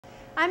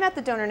I'm at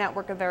the Donor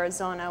Network of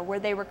Arizona, where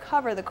they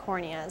recover the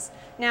corneas.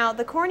 Now,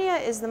 the cornea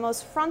is the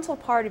most frontal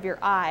part of your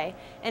eye,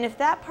 and if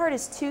that part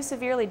is too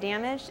severely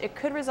damaged, it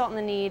could result in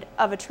the need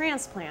of a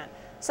transplant,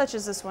 such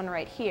as this one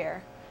right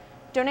here.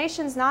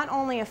 Donations not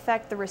only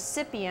affect the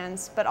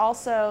recipients, but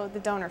also the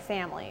donor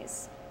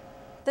families.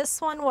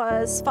 This one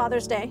was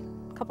Father's Day,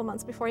 a couple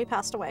months before he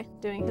passed away,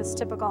 doing his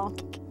typical.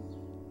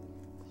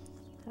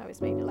 That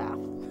always made me laugh.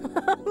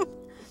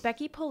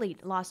 Becki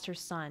Politte lost her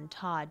son,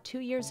 Todd,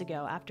 2 years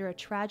ago after a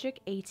tragic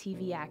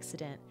ATV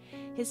accident.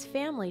 His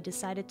family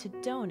decided to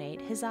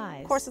donate his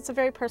eyes. Of course, it's a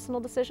very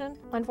personal decision.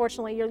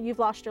 Unfortunately, you've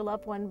lost your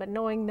loved one, but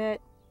knowing that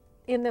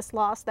in this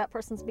loss, that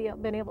person's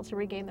been able to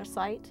regain their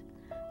sight,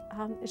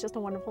 it's just a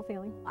wonderful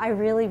feeling. I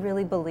really,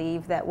 really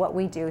believe that what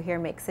we do here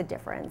makes a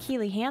difference.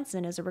 Keely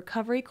Hansen is a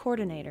recovery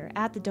coordinator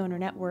at the Donor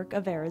Network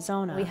of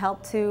Arizona. We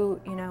help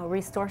to,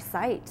 restore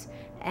sight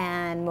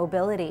and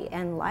mobility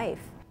and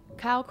life.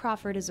 Kyle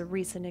Crawford is a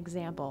recent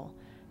example.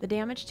 The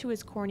damage to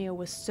his cornea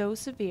was so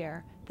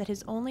severe that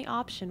his only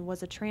option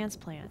was a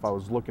transplant. If I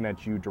was looking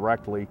at you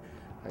directly,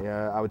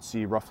 I would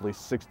see roughly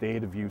 6 to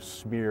 8 of you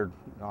smeared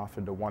off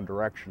into one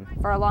direction.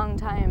 For a long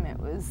time it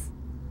was,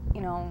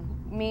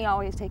 me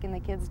always taking the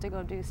kids to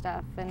go do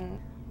stuff, and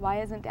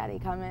why isn't Daddy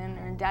coming,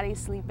 or Daddy's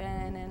sleeping,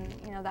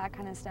 and that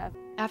kind of stuff.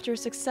 After a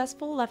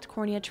successful left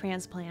cornea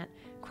transplant,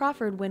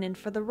 Crawford went in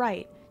for the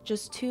right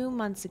just 2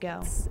 months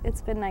ago.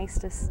 It's been nice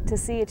to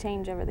see a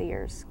change over the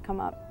years come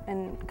up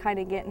and kind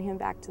of getting him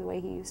back to the way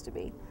he used to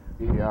be.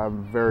 Yeah,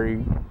 I'm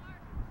very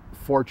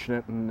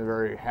fortunate and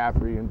very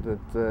happy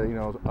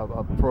that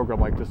a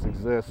program like this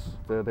exists.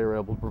 They were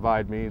able to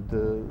provide me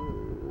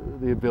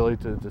the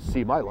ability to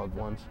see my loved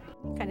ones.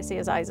 Kind of see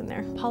his eyes in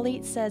there.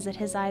 Politte says that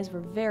his eyes were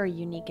very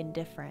unique and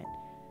different.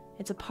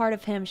 It's a part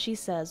of him, she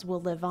says,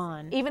 will live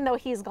on. Even though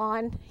he's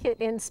gone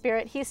in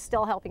spirit, he's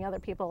still helping other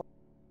people.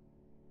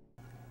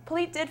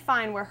 Politte did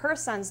find where her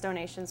son's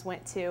donations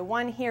went to,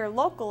 one here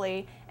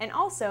locally and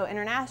also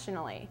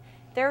internationally.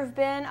 There have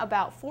been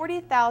about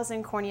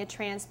 40,000 cornea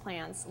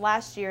transplants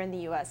last year in the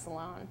U.S.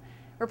 alone.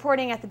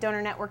 Reporting at the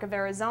Donor Network of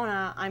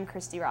Arizona, I'm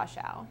Christie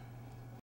Roshau.